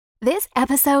This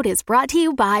episode is brought to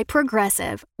you by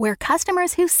Progressive, where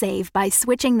customers who save by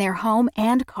switching their home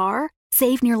and car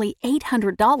save nearly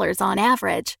 $800 on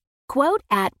average. Quote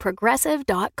at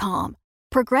Progressive.com.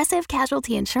 Progressive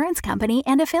Casualty Insurance Company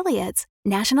and Affiliates.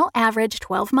 National average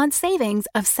 12-month savings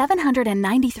of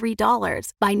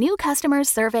 $793 by new customers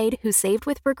surveyed who saved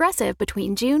with Progressive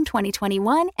between June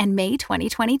 2021 and May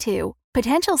 2022.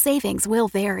 Potential savings will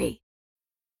vary.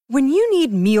 When you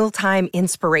need mealtime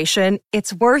inspiration,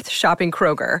 it's worth shopping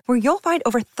Kroger, where you'll find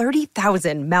over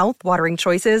 30,000 mouth-watering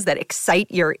choices that excite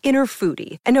your inner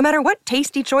foodie. And no matter what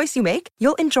tasty choice you make,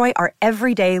 you'll enjoy our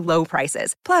everyday low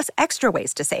prices, plus extra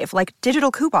ways to save, like digital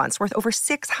coupons worth over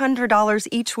 $600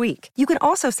 each week. You can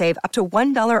also save up to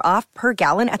 $1 off per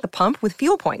gallon at the pump with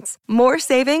fuel points. More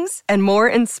savings and more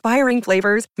inspiring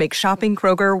flavors make shopping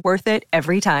Kroger worth it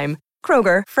every time.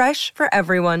 Kroger, fresh for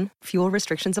everyone. Fuel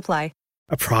restrictions apply.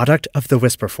 A product of the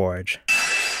Whisper Forge.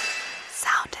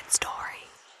 Sound and story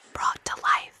brought to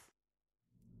life.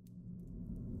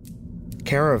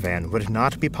 Caravan would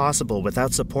not be possible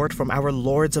without support from our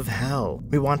Lords of Hell.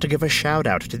 We want to give a shout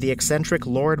out to the eccentric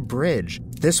Lord Bridge.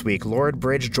 This week, Lord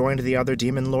Bridge joined the other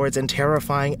demon lords in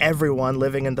terrifying everyone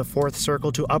living in the Fourth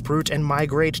Circle to uproot and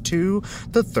migrate to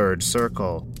the Third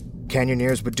Circle.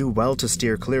 Canyoneers would do well to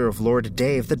steer clear of Lord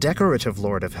Dave, the decorative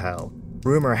Lord of Hell.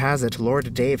 Rumor has it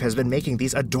Lord Dave has been making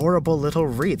these adorable little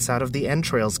wreaths out of the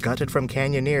entrails gutted from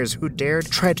canyoneers who dared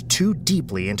tread too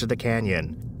deeply into the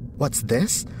canyon. What's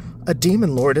this? A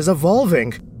demon lord is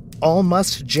evolving! All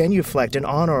must genuflect in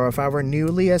honor of our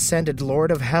newly ascended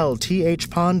Lord of Hell, T.H.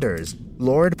 Ponders.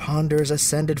 Lord Ponders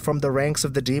ascended from the ranks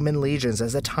of the demon legions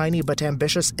as a tiny but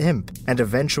ambitious imp, and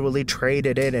eventually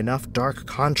traded in enough dark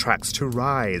contracts to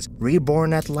rise,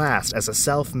 reborn at last as a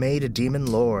self-made demon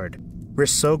lord. We're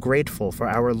so grateful for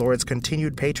our Lord's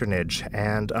continued patronage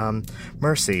and,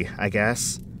 mercy, I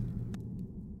guess.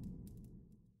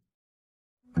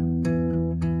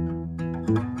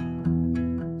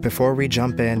 Before we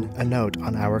jump in, a note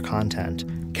on our content.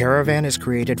 Caravan is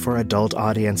created for adult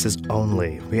audiences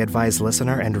only. We advise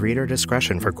listener and reader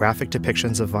discretion for graphic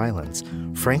depictions of violence,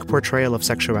 frank portrayal of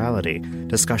sexuality,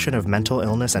 discussion of mental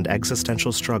illness and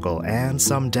existential struggle, and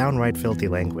some downright filthy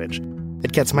language.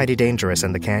 It gets mighty dangerous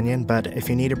in the canyon, but if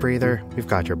you need a breather, we've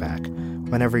got your back.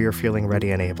 Whenever you're feeling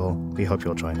ready and able, we hope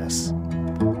you'll join us.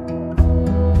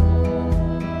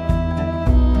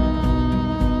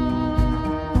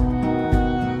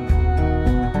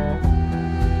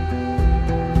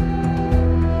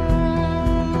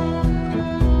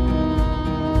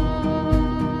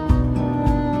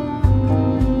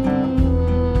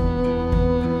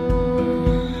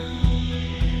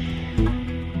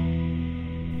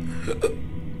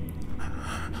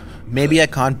 Maybe I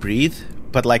can't breathe,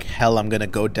 but like hell I'm gonna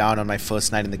go down on my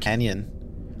first night in the canyon.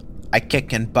 I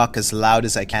kick and buck as loud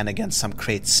as I can against some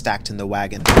crates stacked in the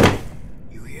wagon.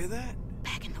 You hear that?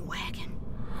 Back in the wagon.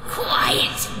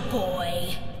 Quiet,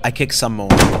 boy. I kick some more.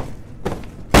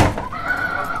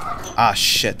 Ah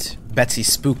shit, Betsy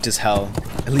spooked as hell.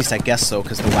 At least I guess so,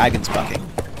 cause the wagon's bucking.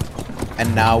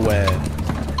 And now we're...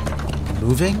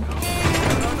 moving? No,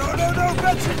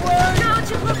 Betsy, wait! Don't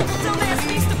you look at the dumbass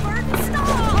Mr. Burton,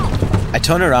 stop! I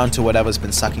turn around to whatever's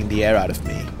been sucking the air out of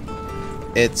me.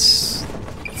 It's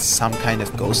some kind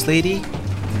of ghost lady?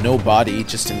 No body,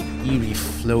 just an eerie,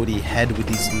 floaty head with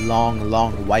these long,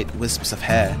 white wisps of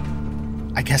hair.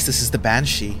 I guess this is the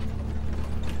Banshee.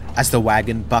 As the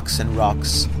wagon bucks and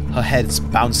rocks, her head's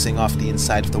bouncing off the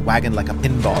inside of the wagon like a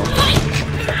pinball.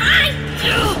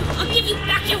 I'll give you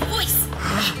back your voice!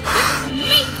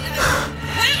 Make the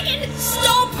wagon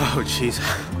stop! Oh, jeez.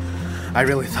 I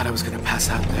really thought I was gonna pass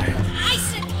out there. I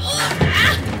said,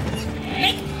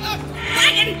 make the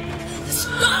wagon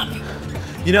stop!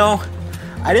 You know,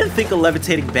 I didn't think a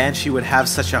levitating Banshee would have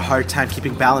such a hard time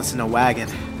keeping balance in a wagon.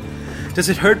 Does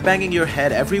it hurt banging your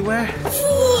head everywhere? Fool!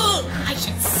 I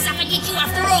should suffocate you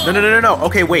after all! No.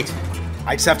 Okay, wait.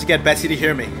 I just have to get Betsy to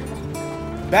hear me.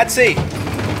 Betsy!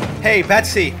 Hey,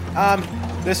 Betsy.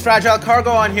 There's fragile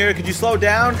cargo on here. Could you slow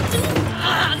down?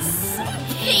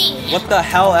 What the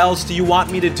hell else do you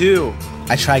want me to do?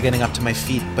 I try getting up to my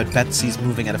feet, but Betsy's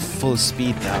moving at a full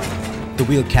speed now. The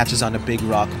wheel catches on a big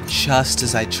rock just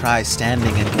as I try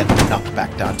standing and get knocked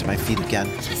back down to my feet again.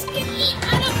 Just get me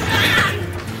out of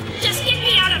here! Just get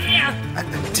me out of here!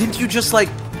 Didn't you just,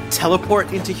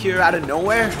 teleport into here out of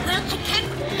nowhere? Well, I can't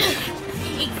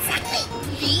exactly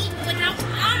be without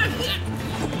out of here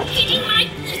getting my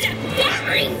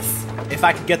bearings! If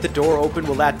I could get the door open,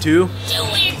 will that do? Do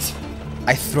it!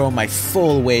 I throw my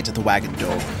full weight at the wagon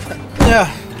door.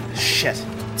 Shit.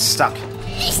 It's stuck.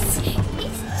 This is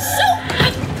so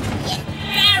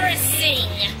embarrassing!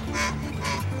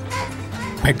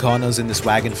 We're goners in this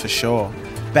wagon for sure.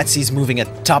 Betsy's moving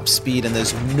at top speed and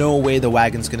there's no way the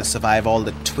wagon's gonna survive all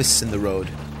the twists in the road.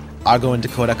 Argo and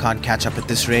Dakota can't catch up at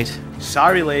this rate.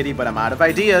 Sorry, lady, but I'm out of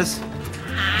ideas.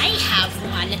 I have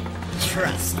one.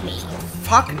 Trust me.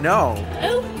 Fuck no.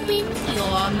 Open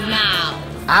your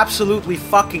mouth. Absolutely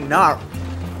fucking not.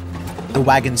 The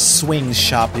wagon swings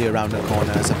sharply around a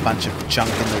corner as a bunch of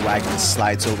junk in the wagon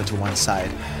slides over to one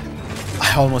side.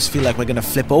 I almost feel like we're gonna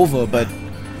flip over, but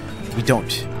we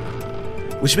don't.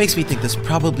 Which makes me think there's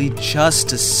probably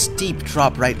just a steep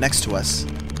drop right next to us.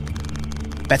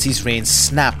 Betsy's reins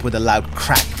snap with a loud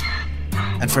crack,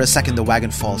 and for a second the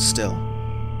wagon falls still.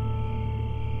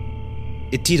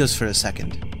 It teeters for a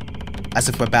second, as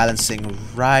if we're balancing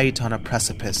right on a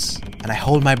precipice, and I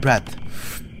hold my breath,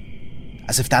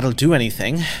 as if that'll do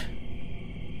anything.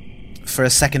 For a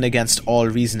second, against all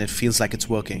reason, it feels like it's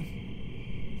working.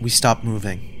 We stop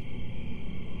moving.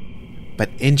 But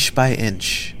inch by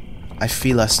inch, I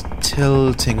feel us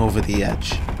tilting over the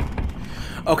edge.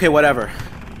 Okay, whatever.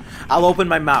 I'll open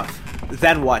my mouth.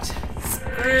 Then what?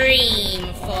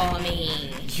 Scream for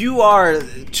me. You are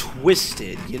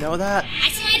twisted, you know that? I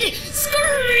said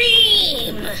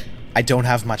scream! I don't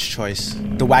have much choice.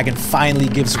 The wagon finally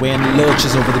gives way and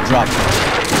lurches over the drop.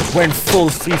 We're in full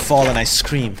free fall and I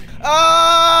scream.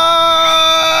 Ah!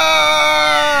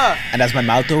 And as my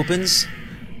mouth opens,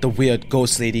 the weird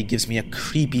ghost lady gives me a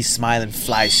creepy smile and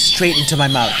flies straight into my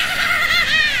mouth.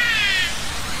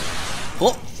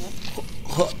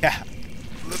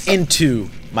 Into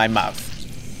my mouth.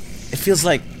 It feels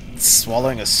like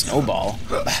swallowing a snowball.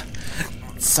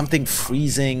 Something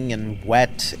freezing and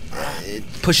wet. It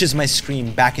pushes my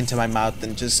scream back into my mouth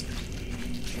and just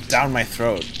down my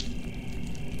throat.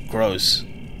 Gross.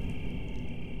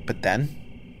 But then,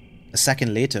 a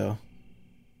second later,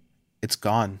 it's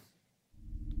gone.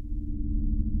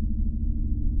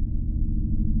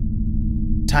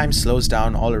 Time slows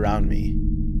down all around me.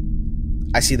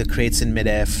 I see the crates in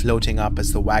midair floating up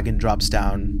as the wagon drops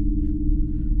down.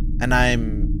 And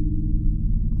I'm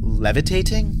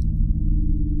levitating?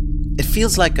 It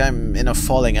feels like I'm in a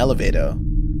falling elevator.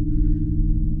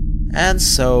 And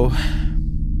so,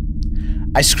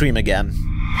 I scream again.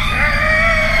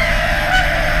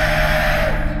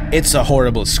 It's a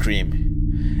horrible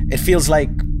scream. It feels like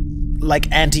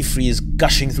antifreeze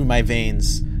gushing through my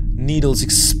veins, needles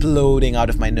exploding out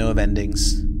of my nerve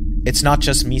endings. It's not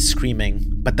just me screaming,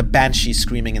 but the banshee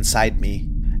screaming inside me.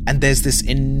 And there's this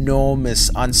enormous,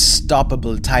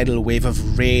 unstoppable tidal wave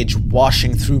of rage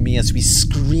washing through me as we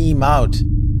scream out.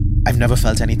 I've never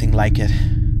felt anything like it.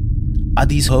 Are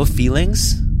these her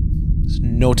feelings? There's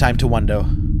no time to wonder.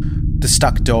 The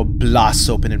stuck door blasts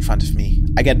open in front of me.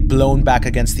 I get blown back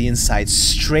against the inside,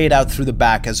 straight out through the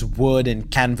back as wood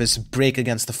and canvas break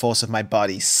against the force of my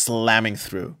body, slamming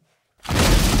through.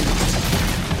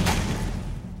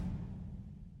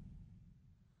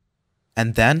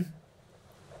 And then,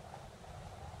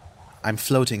 I'm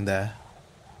floating there.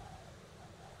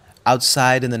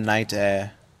 Outside in the night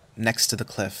air, next to the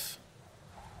cliff.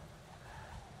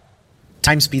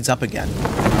 Time speeds up again,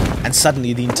 and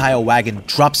suddenly the entire wagon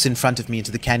drops in front of me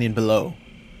into the canyon below.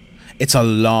 It's a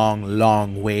long,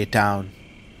 long way down.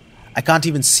 I can't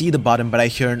even see the bottom, but I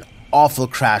hear an awful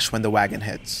crash when the wagon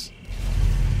hits.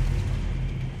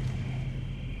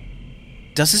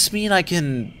 Does this mean I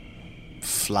can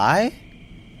fly?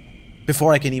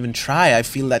 Before I can even try, I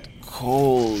feel that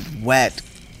cold, wet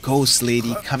ghost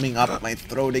lady coming up my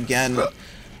throat again.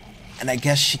 And I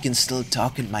guess she can still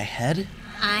talk in my head?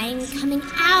 I'm coming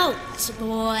out,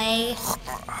 boy.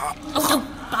 Oh,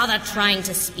 don't bother trying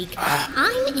to speak.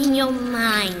 I'm in your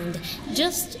mind.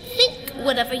 Just think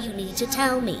whatever you need to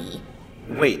tell me.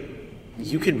 Wait,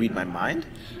 you can read my mind?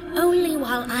 Only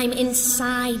while I'm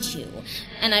inside you.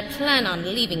 And I plan on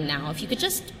leaving now if you could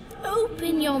just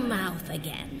open your mouth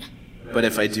again. But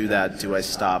if I do that, do I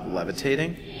stop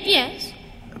levitating? Yes.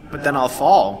 But then I'll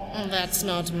fall. That's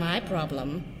not my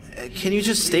problem. Can you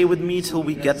just stay with me till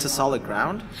we get to solid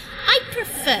ground? I'd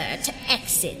prefer to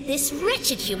exit this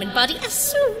wretched human body as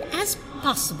soon as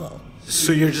possible.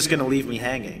 So you're just gonna leave me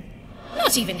hanging?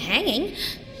 Not even hanging,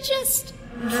 just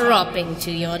dropping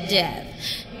to your death.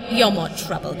 You're more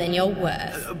trouble than you're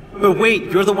worth. But wait,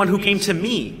 you're the one who came to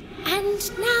me.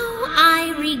 And now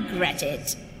I regret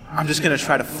it. I'm just gonna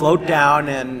try to float down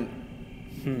and...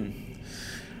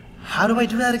 How do I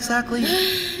do that exactly?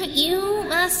 You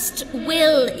must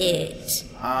will it.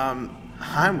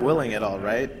 I'm willing it all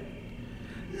right.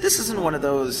 This isn't one of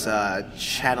those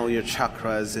channel your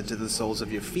chakras into the soles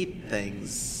of your feet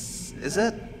things, is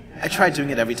it? I tried doing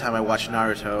it every time I watched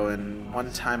Naruto, and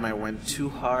one time I went too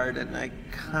hard and I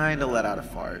kinda let out a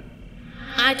fart.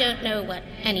 I don't know what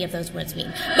any of those words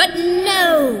mean. But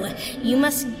no! You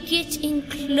must get in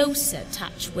closer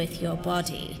touch with your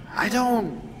body. I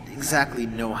don't exactly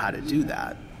know how to do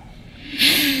that.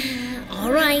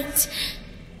 All right.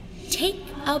 Take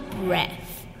a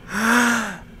breath.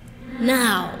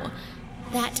 Now,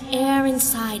 that air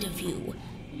inside of you,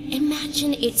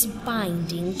 imagine it's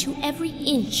binding to every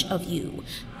inch of you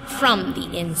from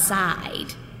the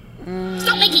inside.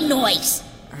 Stop making noise!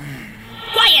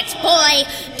 Quiet, boy!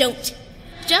 Don't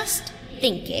just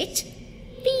think it,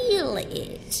 feel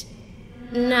it.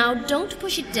 Now, don't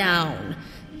push it down.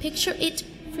 Picture it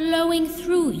flowing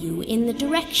through you in the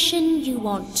direction you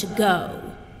want to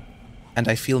go. And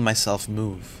I feel myself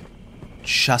move,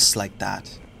 just like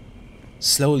that.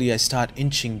 Slowly I start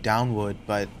inching downward,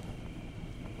 but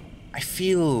I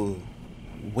feel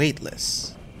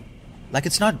weightless. Like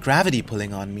it's not gravity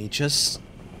pulling on me, just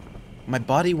my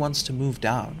body wants to move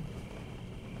down.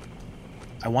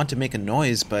 I want to make a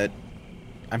noise, but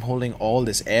I'm holding all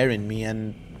this air in me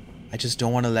and I just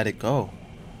don't want to let it go.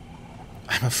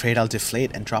 I'm afraid I'll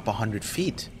deflate and drop 100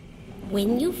 feet.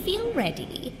 When you feel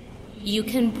ready, you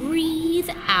can breathe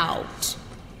out.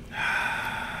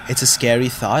 It's a scary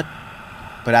thought,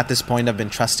 but at this point I've been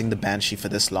trusting the Banshee for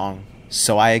this long.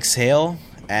 So I exhale,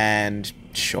 and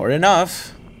sure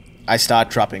enough, I start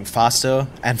dropping faster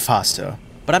and faster.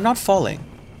 But I'm not falling.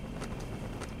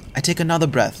 I take another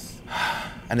breath,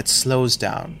 and it slows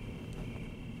down.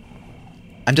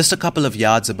 I'm just a couple of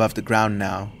yards above the ground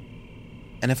now.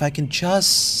 And if I can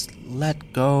just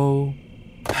let go...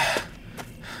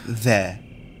 There.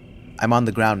 I'm on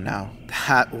the ground now.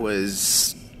 That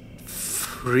was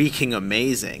freaking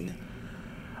amazing.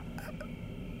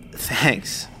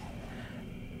 Thanks.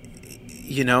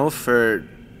 You know, for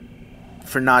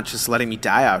not just letting me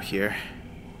die out here.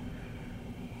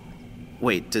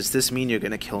 Wait, does this mean you're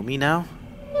gonna kill me now?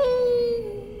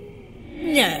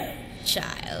 No,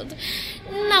 child.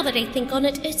 Now that I think on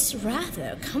it, it's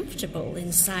rather comfortable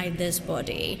inside this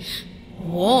body.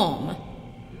 Warm.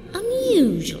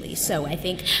 Unusually so, I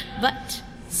think, but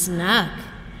snug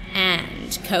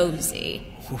and cozy.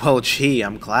 Well, gee,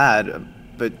 I'm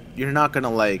glad, but you're not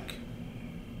gonna,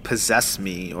 possess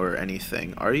me or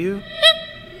anything, are you?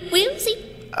 We'll see.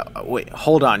 Wait,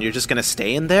 hold on, you're just gonna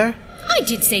stay in there? I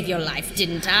did save your life,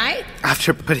 didn't I?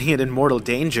 After putting it in mortal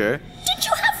danger. Did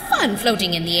you have fun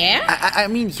floating in the air? I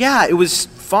mean, yeah, it was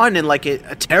fun in,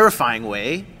 a terrifying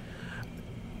way.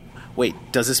 Wait,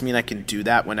 does this mean I can do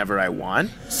that whenever I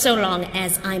want? So long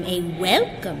as I'm a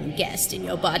welcome guest in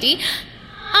your body,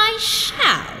 I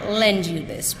shall lend you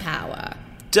this power.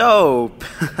 Dope.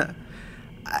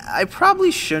 I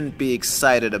probably shouldn't be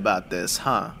excited about this,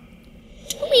 huh?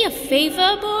 Do me a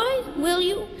favor, boy, will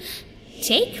you?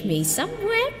 Take me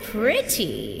somewhere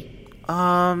pretty.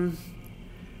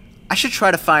 I should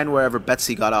try to find wherever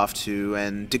Betsy got off to,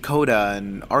 and Dakota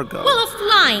and Argo. Well, a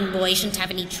flying boy shouldn't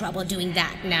have any trouble doing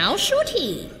that now, should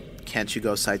he? Can't you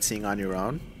go sightseeing on your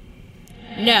own?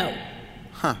 No.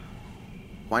 Huh.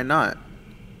 Why not?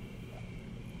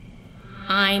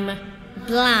 I'm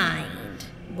blind,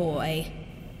 boy.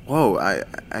 Whoa, I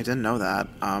didn't know that.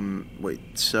 Wait,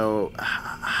 so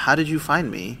how did you find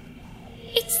me?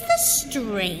 It's the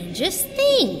strangest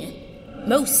thing.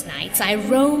 Most nights I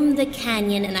roam the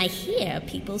canyon and I hear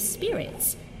people's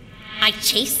spirits. I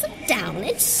chase them down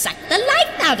and suck the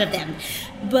life out of them.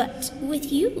 But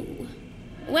with you,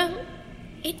 well,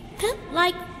 it felt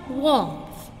like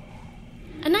warmth.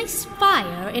 A nice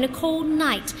fire in a cold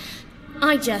night.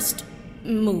 I just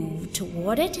moved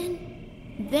toward it and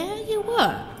there you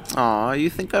were. Aw, you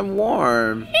think I'm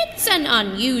warm. It's an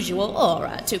unusual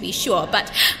aura, to be sure,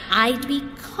 but I'd be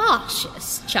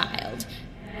cautious, child.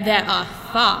 There are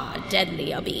far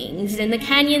deadlier beings in the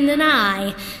canyon than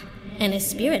I, and a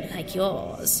spirit like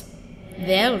yours.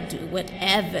 They'll do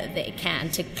whatever they can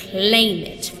to claim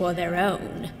it for their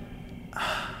own.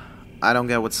 I don't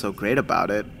get what's so great about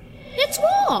it. It's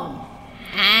warm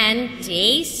and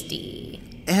tasty.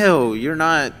 Ew, you're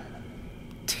not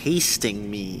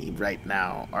tasting me right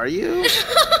now, are you?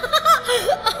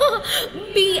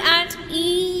 Be at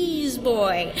ease,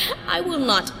 boy. I will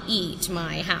not eat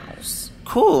my house.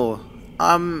 Cool.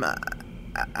 Am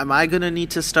I gonna need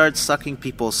to start sucking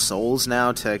people's souls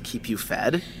now to keep you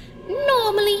fed?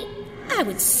 Normally, I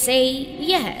would say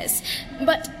yes,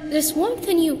 but this warmth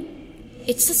in you,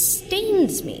 it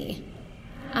sustains me.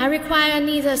 I require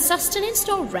neither sustenance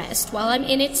nor rest while I'm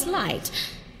in its light.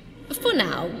 For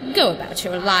now, go about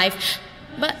your life,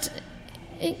 but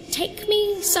take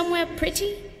me somewhere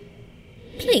pretty,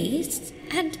 please,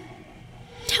 and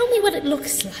tell me what it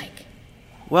looks like.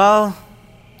 Well,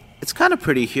 it's kind of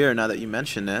pretty here now that you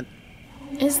mention it.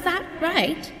 Is that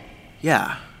right?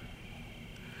 Yeah.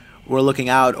 We're looking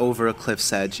out over a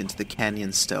cliff's edge into the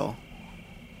canyon still.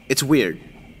 It's weird.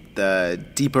 The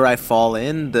deeper I fall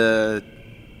in, the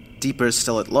deeper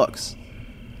still it looks.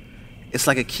 It's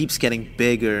like it keeps getting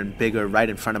bigger and bigger right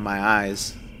in front of my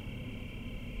eyes.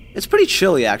 It's pretty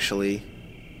chilly, actually.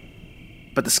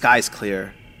 But the sky's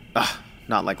clear. Ugh,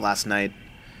 not like last night.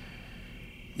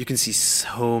 You can see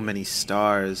so many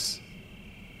stars.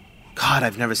 God,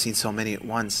 I've never seen so many at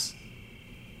once.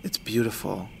 It's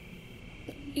beautiful.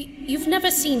 You've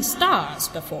never seen stars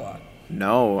before?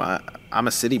 No, I'm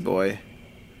a city boy.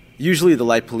 Usually the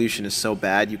light pollution is so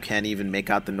bad you can't even make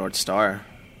out the North Star.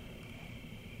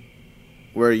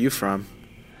 Where are you from?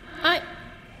 I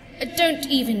don't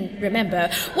even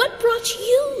remember. What brought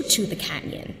you to the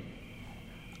canyon?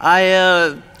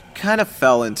 I, kind of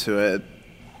fell into it.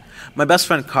 My best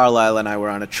friend Carlisle and I were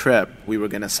on a trip. We were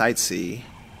gonna sightsee.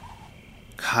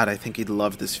 God, I think he'd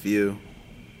love this view.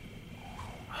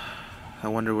 I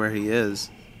wonder where he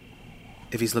is.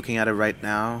 If he's looking at it right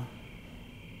now.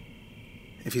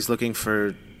 If he's looking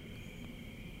for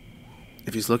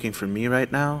me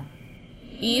right now.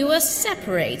 You were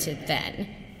separated then?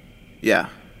 Yeah.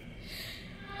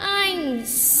 I'm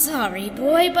sorry,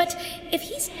 boy, but if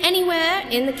he's anywhere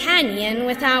in the canyon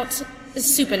without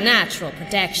supernatural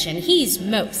protection, he's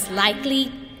most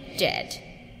likely dead.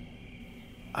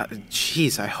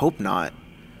 Jeez, I hope not.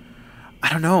 I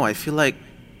don't know, I feel like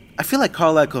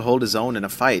Carlisle could hold his own in a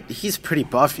fight. He's pretty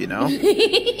buff, you know?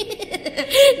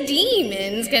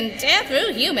 Demons can tear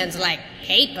through humans like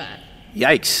paper.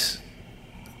 Yikes.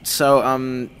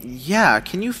 So, yeah,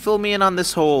 can you fill me in on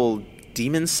this whole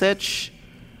demon sitch?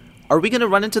 Are we gonna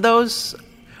run into those?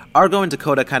 Argo and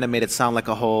Dakota kind of made it sound like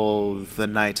a whole the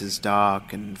night is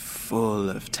dark and full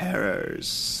of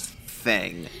terrors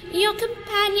thing. Your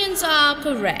companions are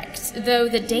correct, though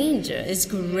the danger is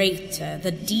greater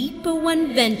the deeper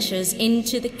one ventures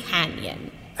into the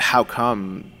canyon. How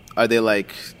come? Are they,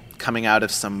 like, coming out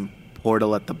of some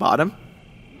portal at the bottom?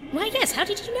 Why, yes, how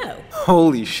did you know?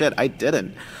 Holy shit, I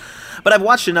didn't. But I've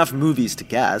watched enough movies to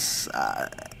guess.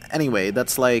 Anyway,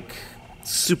 that's like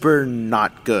super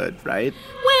not good, right?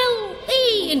 Well,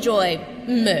 they enjoy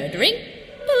murdering,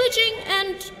 pillaging,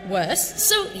 and worse,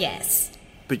 so yes.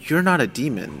 But you're not a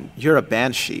demon. You're a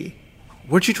banshee.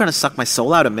 Weren't you trying to suck my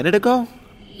soul out a minute ago?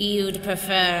 You'd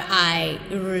prefer I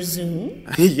resume?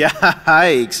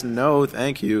 Yikes, no,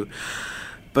 thank you.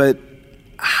 But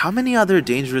how many other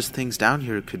dangerous things down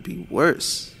here could be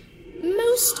worse?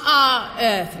 Most are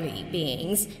earthly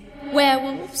beings.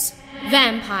 Werewolves,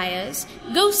 vampires,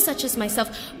 ghosts such as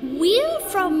myself. We're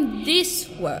from this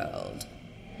world.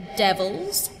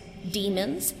 Devils,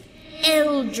 demons,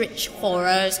 eldritch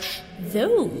horrors.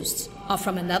 Those are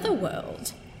from another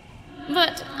world.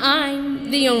 But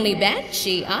I'm the only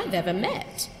banshee I've ever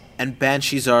met. And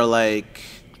banshees are like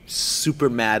super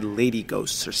mad lady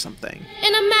ghosts or something.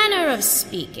 In a manner of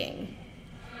speaking.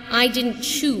 I didn't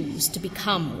choose to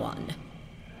become one.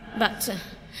 But,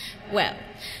 well,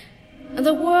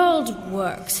 the world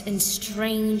works in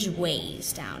strange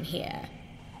ways down here.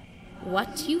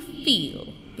 What you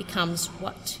feel becomes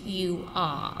what you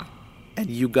are. And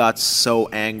you got so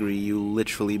angry you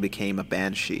literally became a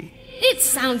banshee. It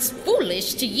sounds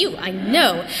foolish to you, I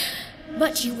know,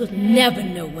 but you will never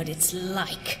know what it's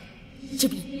like. To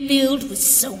be filled with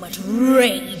so much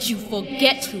rage you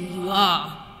forget who you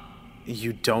are.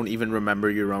 You don't even remember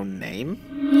your own name?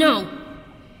 No.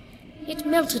 It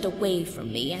melted away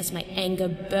from me as my anger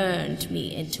burned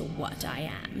me into what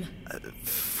I am.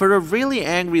 For a really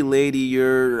angry lady,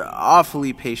 you're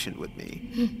awfully patient with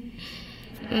me.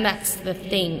 That's the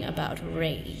thing about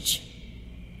rage.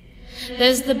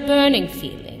 There's the burning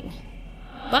feeling,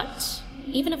 but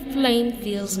even a flame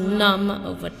feels numb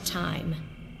over time.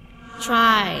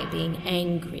 Try being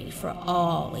angry for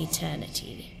all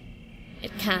eternity.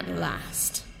 It can't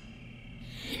last.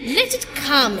 Let it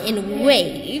come in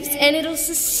waves, and it'll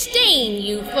sustain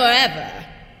you forever.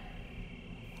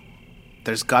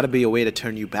 There's gotta be a way to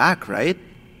turn you back, right?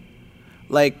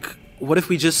 Like, what if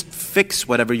we just fix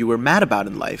whatever you were mad about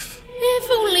in life?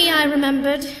 If only I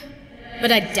remembered.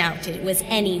 But I doubt it was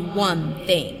any one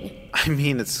thing. I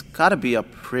mean, it's gotta be a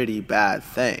pretty bad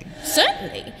thing.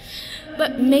 Certainly.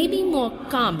 But maybe more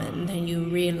common than you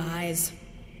realize.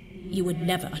 You would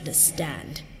never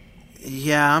understand.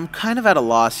 Yeah, I'm kind of at a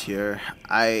loss here.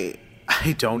 I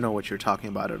don't know what you're talking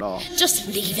about at all. Just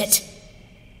leave it.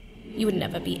 You would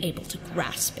never be able to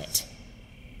grasp it.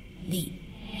 The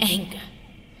anger.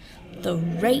 The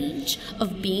rage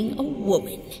of being a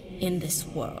woman in this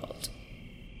world.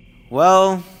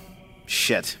 Well,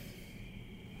 shit.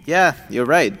 Yeah, you're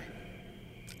right.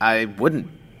 I wouldn't.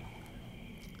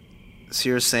 So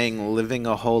you're saying living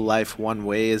a whole life one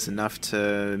way is enough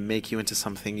to make you into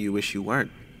something you wish you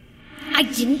weren't? I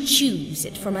didn't choose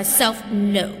it for myself,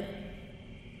 no.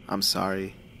 I'm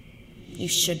sorry. You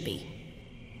should be.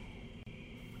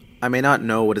 I may not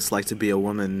know what it's like to be a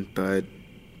woman, but,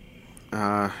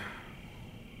 I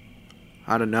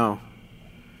don't know.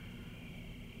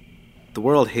 The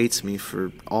world hates me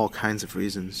for all kinds of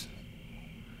reasons.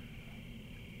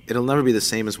 It'll never be the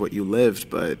same as what you lived,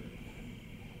 but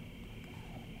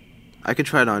I could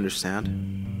try to understand.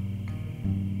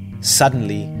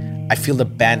 Suddenly, I feel the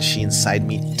banshee inside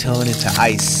me turn into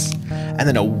ice, and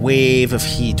then a wave of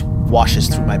heat washes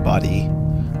through my body.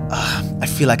 I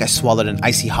feel like I swallowed an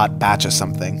icy hot batch or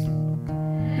something.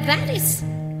 That is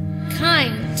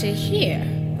kind to hear,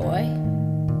 boy.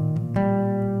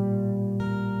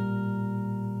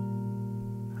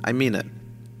 I mean it.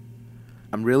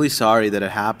 I'm really sorry that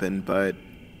it happened, but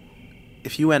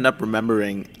if you end up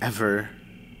remembering ever,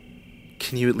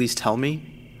 can you at least tell me?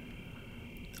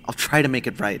 I'll try to make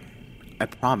it right. I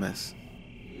promise.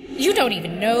 You don't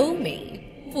even know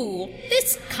me, fool.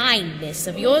 This kindness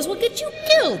of yours will get you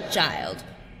killed, child.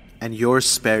 And yours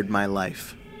spared my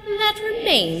life. That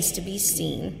remains to be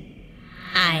seen.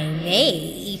 I may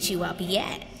eat you up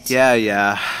yet.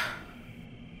 Yeah.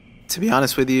 To be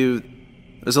honest with you,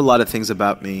 there's a lot of things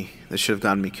about me that should have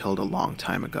gotten me killed a long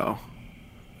time ago,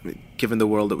 given the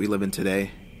world that we live in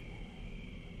today.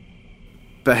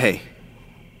 But hey,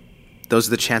 those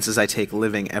are the chances I take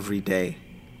living every day.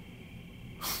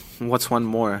 What's one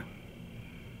more?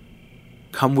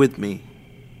 Come with me.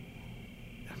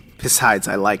 Besides,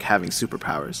 I like having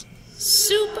superpowers.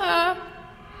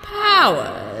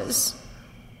 Superpowers?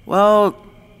 Well,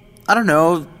 I don't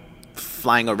know,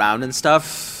 flying around and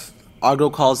stuff. Argo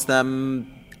calls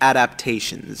them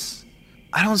adaptations.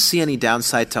 I don't see any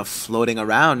downside to floating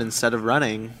around instead of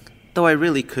running, though I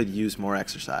really could use more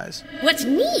exercise. What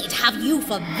need have you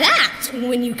for that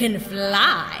when you can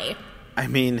fly? I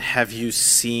mean, have you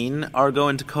seen Argo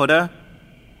and Dakota?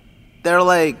 They're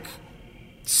like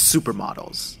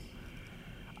supermodels.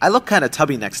 I look kind of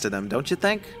tubby next to them, don't you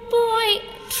think? Boy,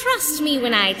 trust me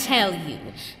when I tell you.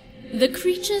 The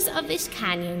creatures of this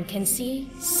canyon can see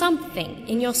something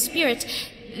in your spirit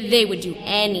they would do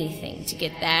anything to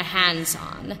get their hands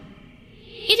on.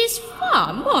 It is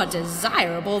far more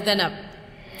desirable than a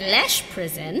flesh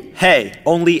prison. Hey,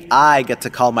 only I get to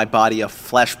call my body a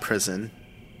flesh prison.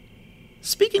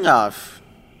 Speaking of,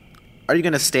 are you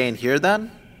going to stay in here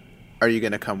then? Are you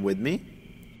going to come with me?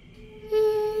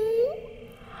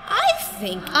 I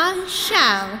think I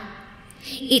shall.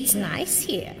 It's nice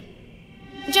here.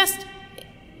 Just,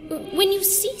 when you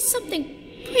see something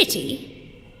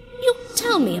pretty, you'll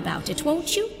tell me about it,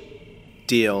 won't you?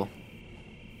 Deal.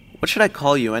 What should I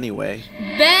call you anyway?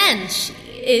 Banshee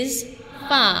is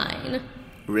fine.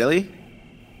 Really?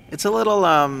 It's a little,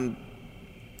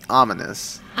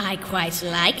 ominous. I quite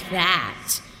like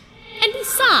that. And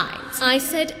besides, I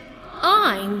said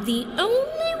I'm the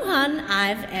only one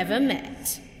I've ever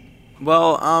met.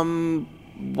 Well,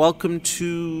 welcome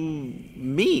to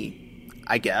me,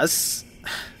 I guess.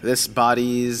 This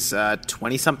body's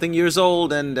 20-something years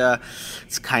old, and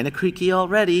it's kind of creaky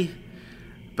already.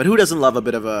 But who doesn't love a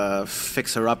bit of a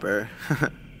fixer-upper?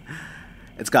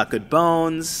 It's got good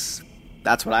bones.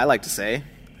 That's what I like to say.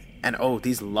 And oh,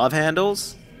 these love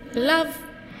handles. Love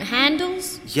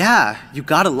handles? Yeah, you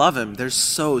gotta love them. They're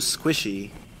so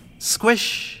squishy.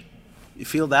 Squish. You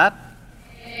feel that?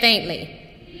 Faintly.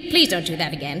 Please don't do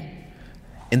that again.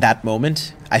 In that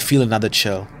moment, I feel another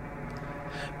chill.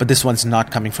 But this one's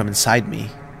not coming from inside me.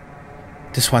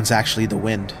 This one's actually the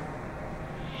wind.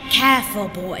 Careful,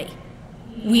 boy.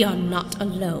 We are not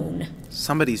alone.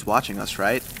 Somebody's watching us,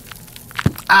 right?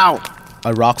 Ow!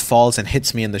 A rock falls and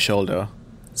hits me in the shoulder.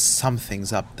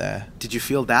 Something's up there. Did you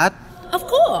feel that? Of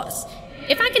course.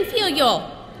 If I can feel your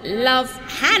love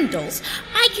handles,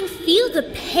 I can feel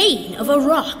the pain of a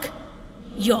rock.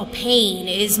 Your pain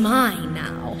is mine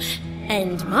now,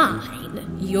 and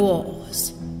mine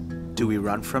yours. Do we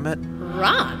run from it?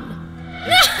 Run?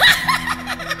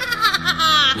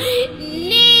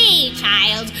 Nay,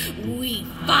 child, we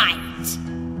fight.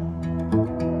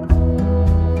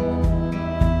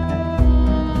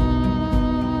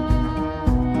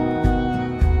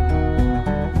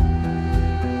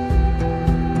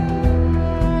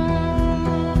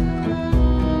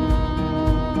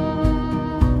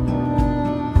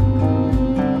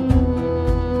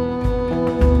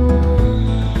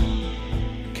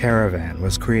 Caravan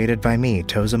was created by me,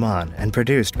 Tozaman, and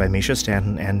produced by Misha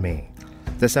Stanton and me.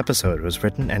 This episode was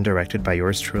written and directed by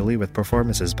yours truly with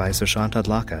performances by Sushant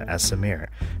Adlaka as Samir,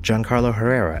 Giancarlo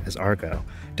Herrera as Argo,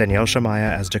 Danielle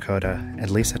Shamaya as Dakota, and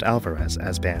Lisette Alvarez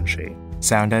as Banshee.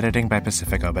 Sound editing by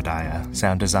Pacific Obadiah.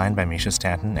 Sound design by Misha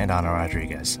Stanton and Ana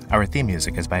Rodriguez. Our theme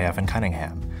music is by Evan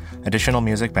Cunningham. Additional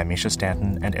music by Misha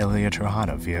Stanton and Ilya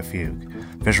Trujano via Fugue.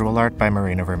 Visual art by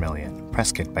Marina Vermillion.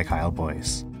 Press kit by Kyle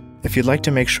Boyce. If you'd like to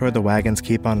make sure the wagons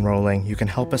keep on rolling, you can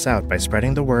help us out by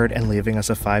spreading the word and leaving us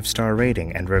a 5-star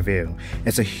rating and review.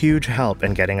 It's a huge help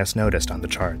in getting us noticed on the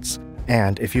charts.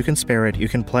 And if you can spare it, you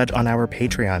can pledge on our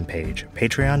Patreon page,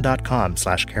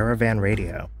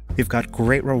 patreon.com/caravanradio. We've got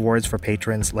great rewards for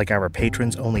patrons, like our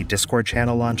patrons-only Discord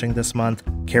channel launching this month,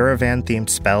 Caravan-themed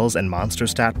spells and monster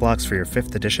stat blocks for your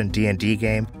 5th edition D&D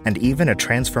game, and even a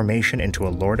transformation into a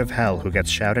Lord of Hell who gets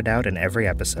shouted out in every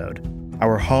episode.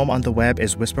 Our home on the web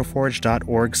is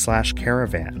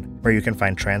whisperforge.org/caravan, where you can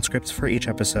find transcripts for each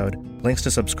episode, links to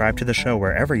subscribe to the show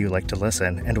wherever you like to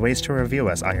listen, and ways to review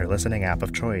us on your listening app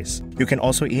of choice. You can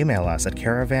also email us at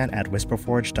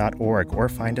caravan@whisperforge.org or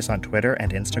find us on Twitter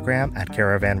and Instagram at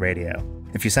caravanradio.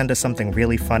 If you send us something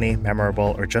really funny,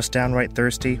 memorable, or just downright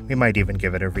thirsty, we might even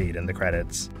give it a read in the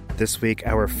credits. This week,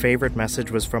 our favorite message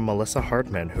was from Melissa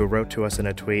Hartman, who wrote to us in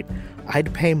a tweet,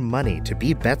 "I'd pay money to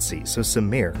be Betsy so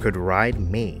Samir could ride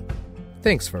me."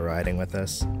 Thanks for riding with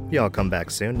us. Y'all come back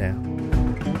soon now.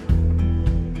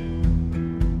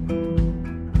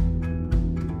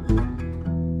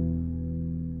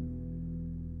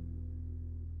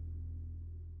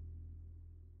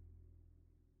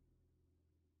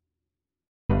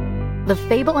 The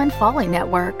Fable and Folly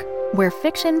Network, where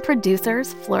fiction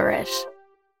producers flourish.